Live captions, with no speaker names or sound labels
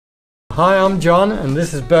Hi, I'm John and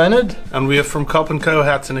this is Bernard. And we are from Cobb & Co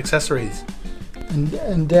Hats and Accessories.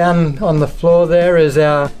 And down on the floor there is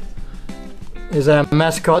our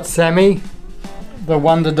mascot Sammy, the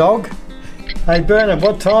wonder dog. Hey Bernard,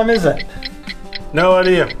 what time is it? No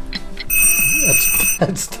idea.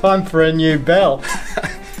 It's time for a new belt.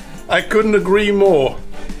 I couldn't agree more,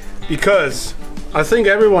 because I think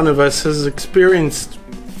every one of us has experienced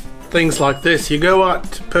things like this. You go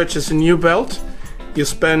out to purchase a new belt, you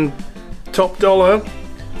spend top dollar,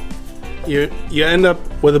 you end up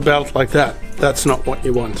with a belt like that. That's not what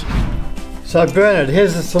you want. So Bernard,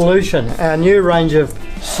 here's the solution. Our new range of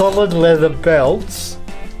solid leather belts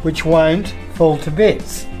which won't fall to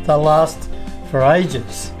bits. They'll last for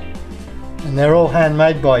ages. And they're all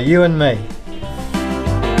handmade by you and me.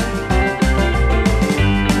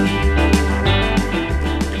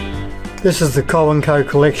 This is the Cobb & Co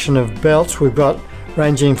collection of belts. We've got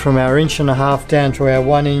ranging from our 1.5 inch down to our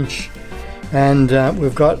 1 inch. And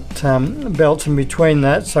we've got belts in between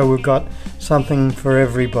that, so we've got something for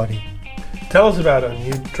everybody. Tell us about our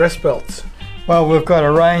new dress belts. Well, we've got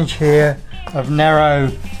a range here of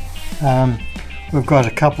narrow, we've got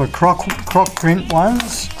a couple of croc print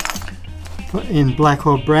ones in black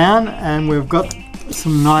or brown, and we've got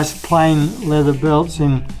some nice plain leather belts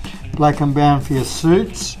in black and brown for your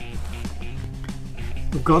suits.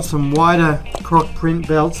 We've got some wider croc print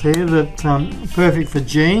belts here that are perfect for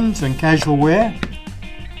jeans and casual wear.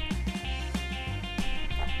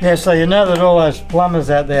 Yeah, so you know that all those plumbers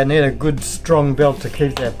out there need a good strong belt to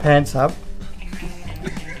keep their pants up.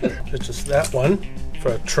 It's just that one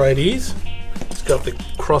for Tradies. It's got the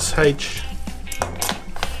cross H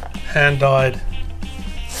hand dyed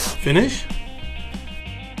finish.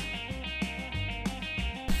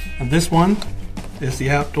 And this one is the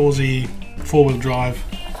outdoorsy 4-wheel drive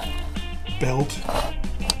belt,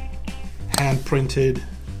 hand printed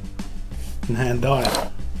and hand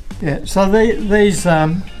dyed. Yeah, so these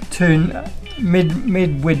two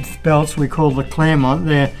mid-width belts we call the Claremont,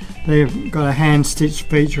 they've got a hand stitched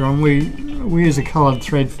feature on. We use a coloured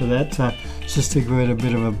thread for that, just to give it a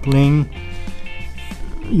bit of a bling.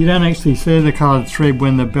 You don't actually see the coloured thread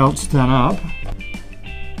when the belt's done up.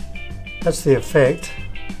 That's the effect.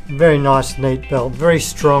 Very nice, neat belt, very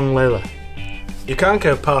strong leather. You can't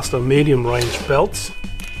go past the medium range belts,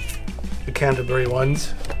 the Canterbury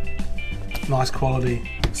ones. Nice quality,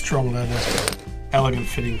 strong leather, elegant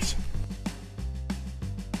fittings.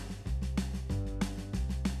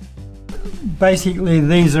 Basically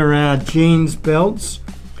these are our jeans belts,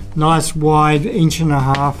 nice wide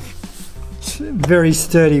 1.5 inch, very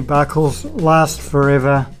sturdy buckles, last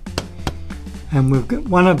forever. And we've got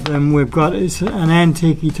one of them, it's an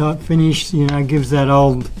antique type finish, you know, gives that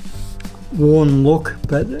old worn look,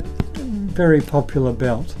 but very popular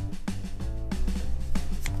belt.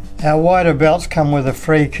 Our wider belts come with a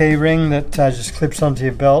free key ring that just clips onto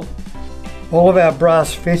your belt. All of our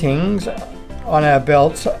brass fittings on our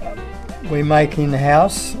belts we make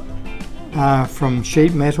in-house from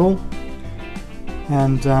sheet metal,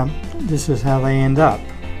 and this is how they end up.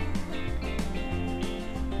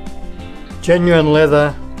 Genuine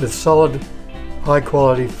leather with solid high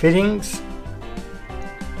quality fittings.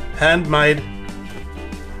 Handmade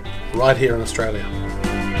right here in Australia.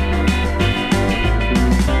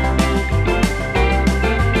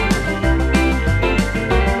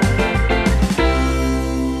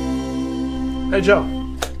 Hey Joe,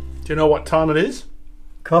 do you know what time it is?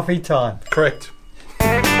 Coffee time. Correct.